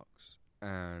on Xbox,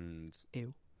 and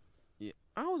ew. Yeah,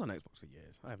 I was on Xbox for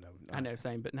years. I know,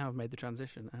 same, but now I've made the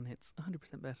transition, and it's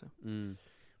 100% better.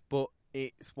 But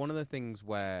it's one of the things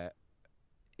where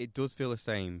it does feel the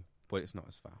same, but it's not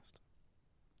as fast.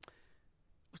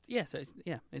 Yeah, so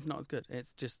it's not as good.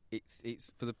 It's just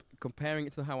it's for comparing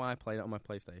it to how I played it on my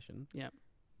PlayStation. Yeah.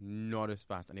 Not as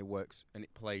fast, and it works, and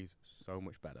it plays so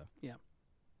much better. Yeah.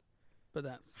 But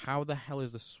that's... How the hell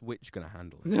is the Switch going to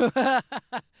handle it?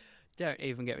 Don't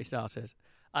even get me started.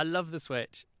 I love the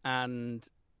Switch, and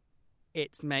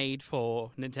it's made for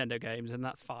Nintendo games, and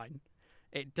that's fine.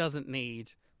 It doesn't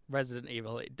need Resident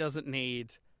Evil. It doesn't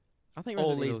need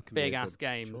all these big-ass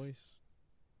games. Choice.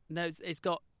 No, it's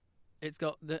got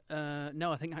the...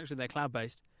 no, I think actually they're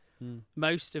cloud-based.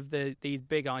 Most of these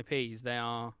big IPs, they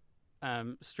are...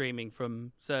 streaming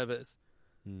from servers.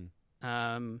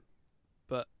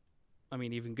 But I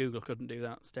mean, even Google couldn't do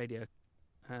that. Stadia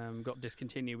got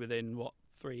discontinued within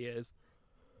 3 years.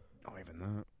 Oh, even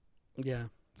that. Yeah,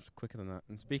 it's quicker than that.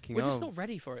 And speaking we're just not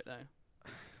ready for it though.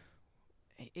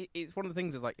 It's one of the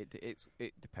things. Is like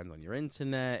it depends on your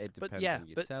internet. It depends on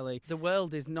your telly. The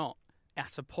world is not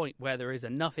at a point where there is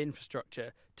enough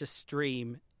infrastructure to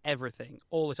stream everything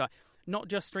all the time. Not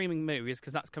just streaming movies,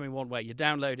 because that's coming one way. You're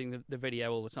downloading the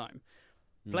video all the time.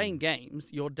 Playing games,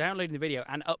 you're downloading the video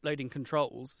and uploading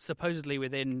controls, supposedly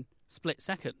within split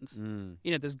seconds.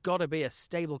 There's got to be a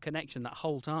stable connection that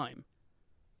whole time.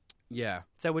 Yeah.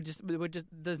 So we're just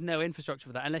there's no infrastructure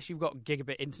for that unless you've got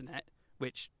gigabit internet,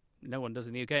 which no one does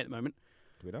in the UK at the moment.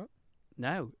 Do we not?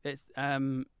 No, it's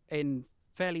in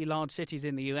fairly large cities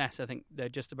in the US. I think they're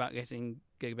just about getting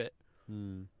gigabit.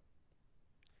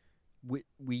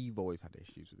 We've always had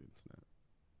issues with internet.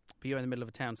 But you're in the middle of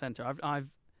a town centre. I've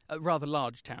a rather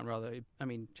large town, I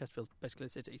mean, Chesterfield's basically a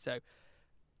city. So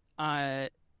I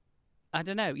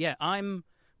don't know. Yeah,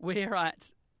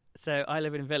 so I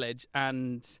live in a village,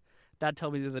 and Dad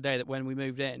told me the other day that when we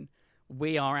moved in,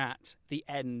 we are at the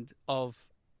end of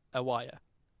a wire.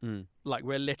 Like,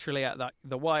 we're literally at that.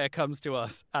 The wire comes to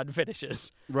us and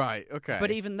finishes. Right, okay.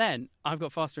 But even then, I've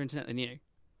got faster internet than you.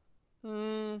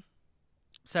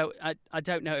 So I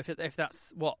don't know if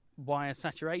that's what wire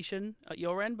saturation at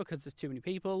your end because there's too many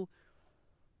people.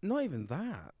 Not even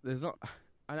that. There's not.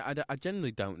 I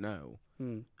generally don't know.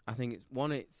 I think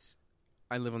it's.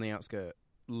 I live on the outskirts,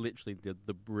 literally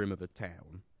the brim of a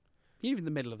town. You're in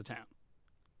the middle of the town.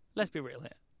 Let's be real here.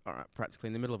 All right, practically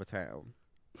in the middle of a town,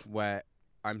 where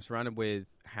I'm surrounded with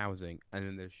housing, and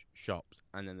then there's shops,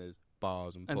 and then there's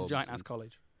bars and pubs. And there's a giant ass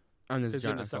college. And there's a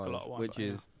giant ass suck college, a lot of Wi-Fi, which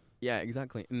is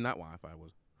exactly. And that Wi-Fi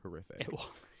was horrific. It was.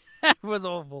 It was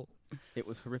awful. It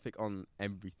was horrific on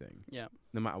everything. Yeah.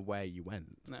 No matter where you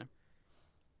went. No.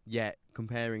 Yet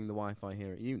comparing the Wi-Fi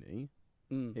here at uni,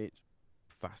 it's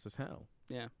fast as hell.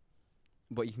 Yeah.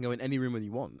 But you can go in any room that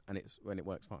you want, and it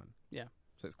works fine. Yeah.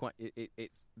 So it's quite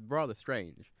it's rather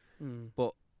strange.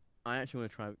 But I actually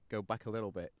want to try go back a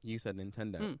little bit. You said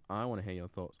Nintendo. I want to hear your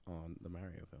thoughts on the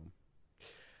Mario film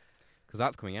because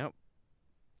that's coming out.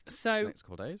 So next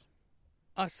couple of days.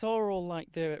 I saw all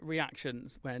like the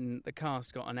reactions when the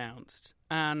cast got announced,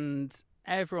 and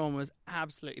everyone was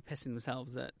absolutely pissing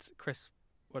themselves at Chris,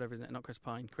 whatever is it? Not Chris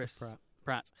Pine, Chris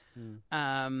Pratt.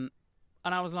 And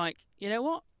I was like, you know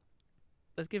what?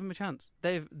 Let's give him a chance.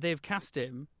 They've cast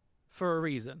him for a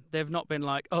reason. They've not been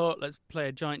like, oh, let's play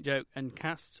a giant joke and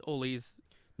cast all these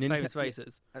famous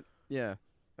faces.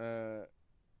 April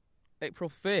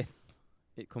 5th,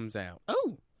 it comes out.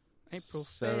 Oh, April 5th.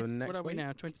 So next what are we week?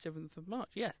 now? 27th of March.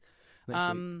 Yes.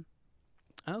 Next week.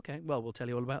 Okay. Well, we'll tell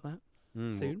you all about that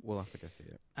soon. We'll have to go see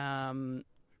it.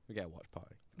 We get a watch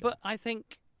party. But I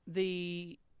think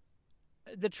the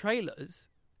trailers,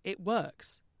 it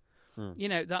works. You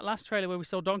know, that last trailer where we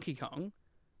saw Donkey Kong,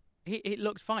 it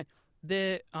looked fine.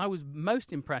 I was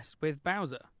most impressed with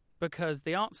Bowser because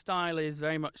the art style is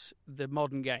very much the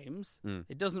modern games.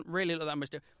 It doesn't really look that much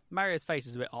different. Mario's face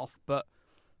is a bit off, but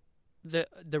the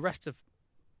rest of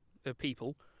the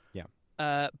people,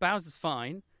 Bowser's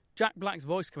fine. Jack Black's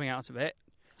voice coming out of it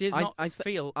did not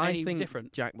feel any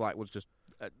different. Jack Black was just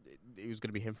it was going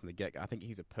to be him from the get-go. I think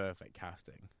he's a perfect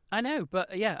casting. I know,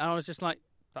 but yeah, I was just like,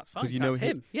 that's fine. That's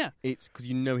him. Yeah, it's because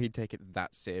you know he'd take it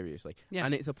that seriously. Yeah,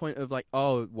 and it's a point of like,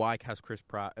 oh, why cast Chris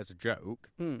Pratt as a joke?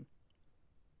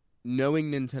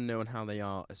 Knowing Nintendo and how they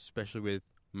are, especially with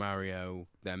Mario,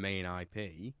 their main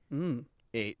IP,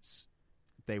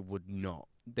 they would not.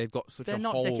 They've got such They're a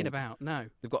not hold. dicking about. No,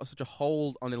 they've got such a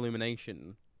hold on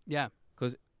Illumination. Yeah,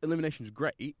 because Illumination's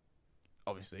great.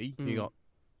 Obviously, you got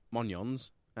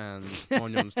Monions and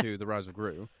Monions 2: The Rise of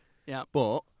Gru. Yeah,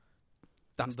 but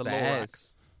that's the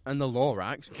theirs. And the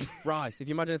Lorax. Christ, if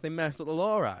you imagine if they messed up the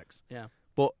Lorax. Yeah.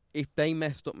 But if they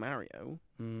messed up Mario,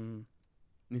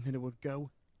 Nintendo would go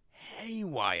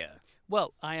haywire.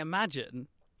 Well, I imagine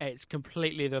it's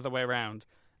completely the other way around.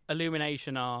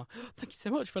 Illumination are, thank you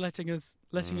so much for letting us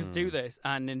do this,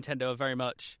 and Nintendo are very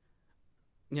much,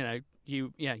 you know,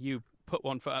 you put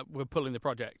one foot up, we're pulling the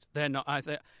project. They're not.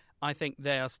 I think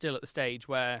they are still at the stage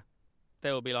where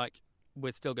they will be like,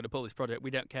 we're still going to pull this project.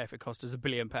 We don't care if it costs us £1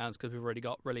 billion because we've already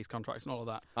got release contracts and all of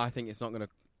that. I think it's not going to.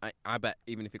 I bet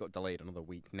even if it got delayed another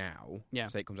week now,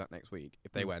 say it comes out next week,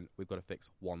 if they went, we've got to fix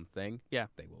one thing,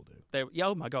 they will do.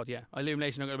 Oh my god, yeah.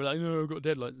 Illumination are going to be like, no, I've got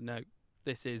deadlines. No,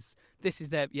 this is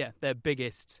their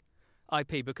biggest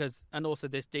IP and also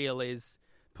this deal is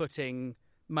putting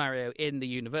Mario in the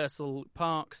Universal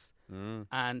parks,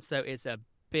 and so it's a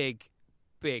big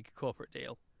corporate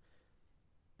deal.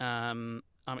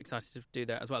 I'm excited to do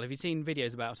that as well. Have you seen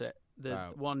videos about it? The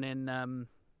one in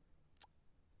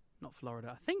not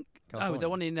Florida, I think. California. The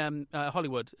one in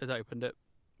Hollywood has opened at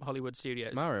Hollywood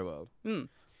Studios. Mario World.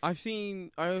 I've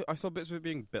seen. I saw bits of it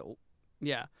being built.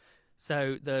 Yeah.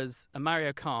 So there's a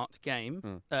Mario Kart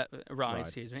game, ride.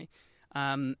 Excuse me.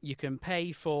 You can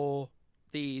pay for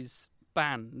these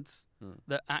bands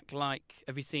that act like.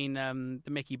 Have you seen the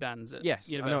Mickey bands? At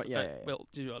Universal?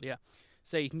 Yeah.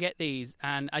 So you can get these,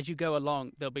 and as you go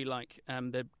along, there'll be like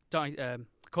the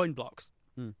coin blocks,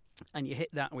 and you hit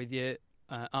that with your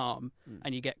arm,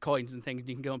 and you get coins and things, and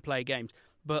you can go and play games.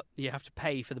 But you have to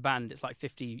pay for the band. It's like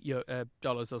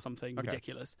 $50 or something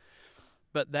ridiculous.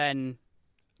 But then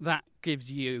that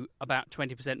gives you about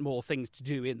 20% more things to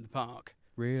do in the park.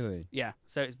 Really? Yeah.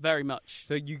 So it's very much.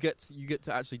 So you get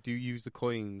to actually use the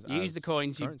coins. You use the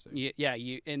coins. Currency.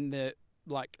 You in the.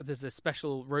 Like, there's a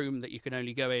special room that you can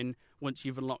only go in once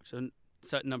you've unlocked a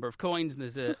certain number of coins, and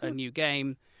there's a new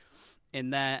game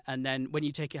in there. And then when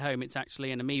you take it home, it's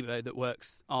actually an amiibo that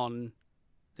works on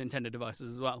Nintendo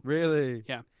devices as well. Really?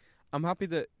 Yeah. I'm happy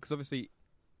that because obviously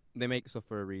they make stuff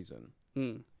for a reason.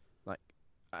 Like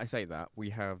I say that we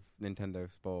have Nintendo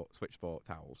Switch Sport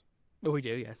towels. Well, we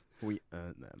do, yes. We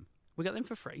earned them. We got them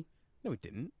for free. No, we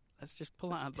didn't. Let's just pull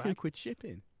that out back. £2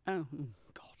 shipping. Oh,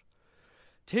 God.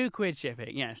 £2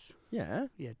 shipping, yes. Yeah.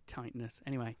 Yeah, tightness.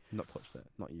 Anyway. Not touched it.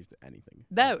 Not used it anything.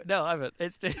 No, I haven't.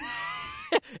 It's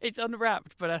it's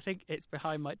unwrapped, but I think it's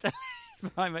behind my it's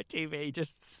behind my TV,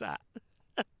 just sat.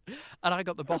 And I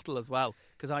got the bottle as well,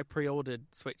 because I pre-ordered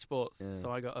Switch Sports,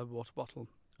 so I got a water bottle.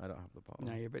 I don't have the bottle.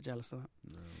 No, you're a bit jealous of that.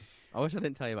 No. I wish I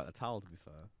didn't tell you about the towel, to be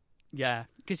fair. Yeah,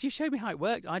 because you showed me how it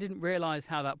worked. I didn't realise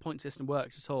how that point system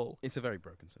worked at all. It's a very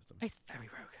broken system. It's very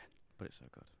broken. But it's so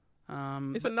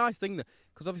good. It's a nice thing,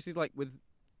 because obviously, like, with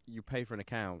you pay for an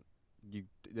account,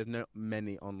 there's not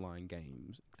many online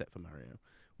games, except for Mario.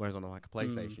 Whereas on, like, a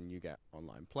PlayStation, you get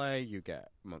online play, you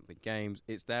get monthly games.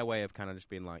 It's their way of kind of just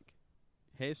being like,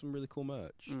 here's some really cool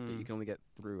merch that you can only get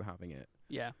through having it.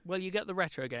 Yeah. Well, you get the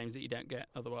retro games that you don't get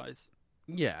otherwise.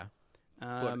 Yeah.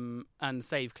 And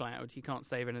Save Cloud. You can't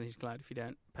save anything to cloud if you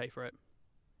don't pay for it.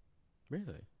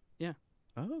 Really? Yeah.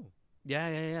 Oh. Yeah.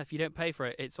 If you don't pay for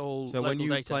it, it's all so local when you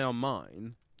data. play on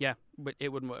mine... Yeah, but it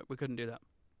wouldn't work. We couldn't do that.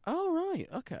 Oh, right.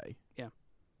 Okay. Yeah.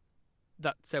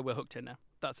 So we're hooked in now.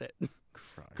 That's it.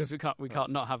 Because we can't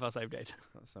not have our save data.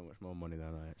 That's so much more money than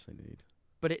I actually need.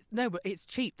 But it's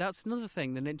cheap. That's another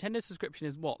thing. The Nintendo subscription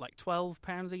is what, like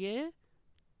 £12 a year?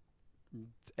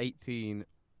 It's 18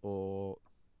 or...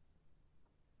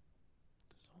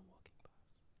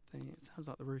 It sounds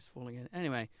like the roof's falling in.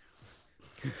 Anyway.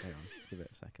 Hang on, give it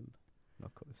a second.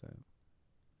 I'll cut this out.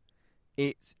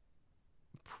 It's...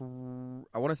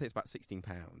 I want to say it's about £16,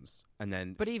 and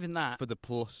then... But even that... For the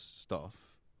plus stuff,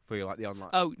 for your, like, the online...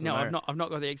 Oh, no, I've not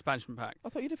got the expansion pack. I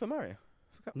thought you did for Mario.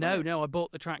 No, I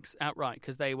bought the tracks outright,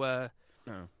 because they were...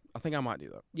 No, I think I might do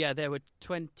that. Yeah, they were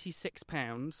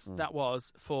 £26. That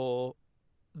was for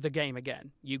the game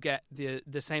again. You get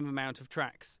the same amount of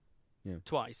tracks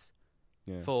twice.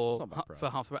 Yeah. For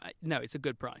half the price. No, it's a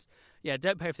good price. Yeah,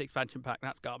 don't pay for the expansion pack.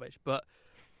 That's garbage. But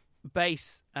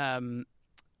base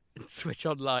Switch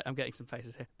Online. I'm getting some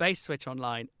faces here. Base Switch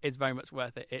Online is very much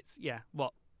worth it. It's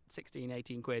 16,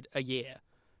 18 quid a year,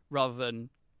 rather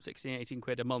than 16, 18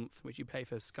 quid a month, which you pay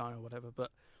for Sky or whatever. But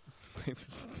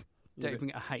don't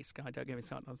even. I hate Sky. Don't get me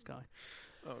started on Sky.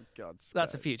 Oh God, Sky.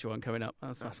 That's a future one coming up.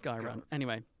 That's my Sky run.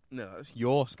 Anyway. No, it's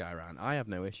your Sky run. I have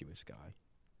no issue with Sky.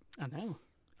 I know.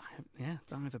 I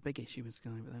have a big issue with Sky,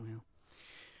 but there we are.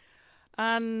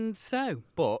 And so...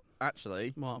 But,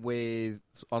 actually, what? With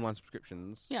online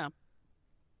subscriptions... Yeah.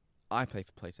 I pay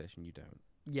for PlayStation, you don't.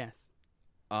 Yes.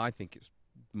 I think it's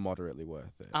moderately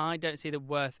worth it. I don't see the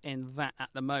worth in that at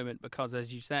the moment because,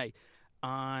 as you say,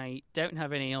 I don't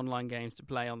have any online games to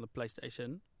play on the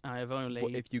PlayStation. I have only...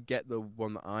 But if you get the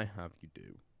one that I have, you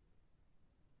do.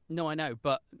 No, I know,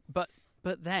 but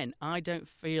then I don't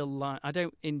feel like... I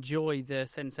don't enjoy the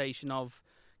sensation of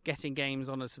getting games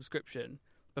on a subscription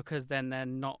because then they're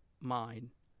not mine.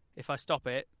 If I stop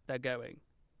it, they're going.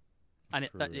 And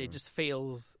it just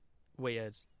feels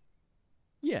weird.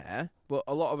 Yeah, but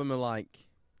a lot of them are like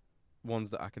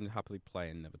ones that I can happily play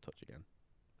and never touch again.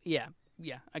 Yeah,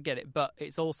 I get it. But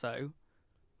it's also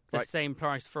the same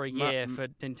price for a year for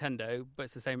Nintendo, but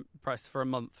it's the same price for a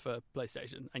month for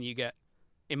PlayStation. And you get,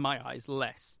 in my eyes,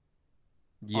 less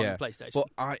on PlayStation.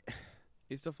 But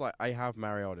it's stuff like, I have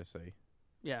Mario Odyssey.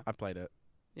 Yeah. I played it.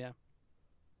 Yeah.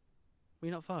 Were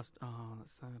you not fast? Oh,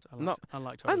 that's sad. I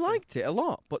liked Odyssey. I liked it a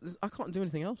lot, but I can't do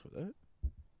anything else with it.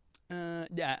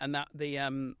 Yeah, and that the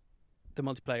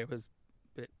multiplayer was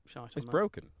a bit shite. It's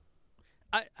broken.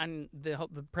 And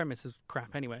the premise is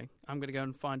crap anyway. I'm going to go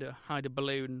and hide a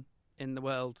balloon in the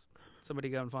world. Somebody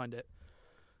go and find it.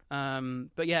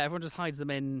 But yeah, everyone just hides them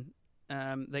in.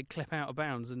 They clip out of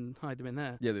bounds and hide them in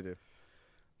there. Yeah, they do.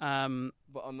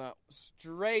 But on that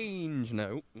strange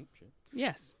note,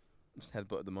 yes, just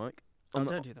headbutted the mic.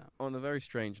 Don't do that. On a very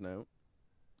strange note.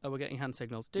 Oh, we're getting hand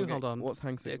signals. Hold on. What's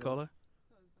hand signals? Dear caller.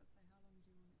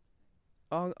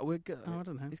 Oh, we're good. Oh, I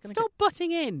don't know. Stop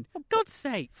butting in. For God's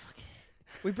sake.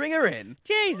 We bring her in.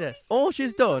 Jesus. All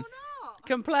she's done.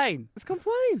 Complain. Let's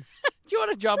complain. Do you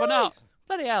want a job or not?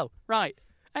 Bloody hell. Right.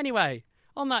 Anyway,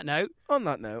 on that note,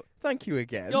 thank you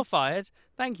again. You're fired.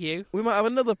 Thank you. We might have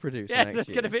another producer yes, next there's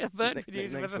going to be a third next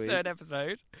producer next for the week. third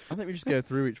episode. I think we just go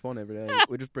through each one every day.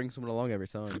 We just bring someone along every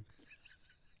time.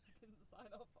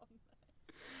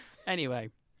 Anyway.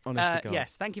 Honest to God.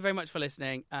 Yes, thank you very much for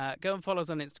listening. Go and follow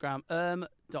us on Instagram,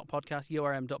 _podcast,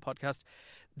 urm.podcast.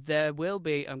 There will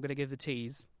be, I'm going to give the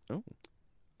tease. Oh,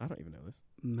 I don't even know this.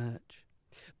 Merch.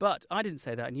 But I didn't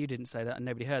say that, and you didn't say that, and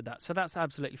nobody heard that. So that's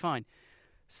absolutely fine.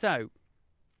 So,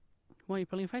 Why are you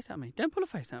pulling a face at me? Don't pull a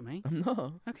face at me. I'm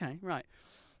not. Okay, right.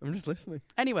 I'm just listening.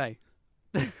 Anyway,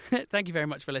 thank you very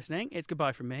much for listening. It's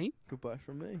goodbye from me. Goodbye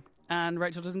from me. And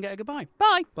Rachel doesn't get a goodbye.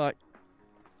 Bye. Bye.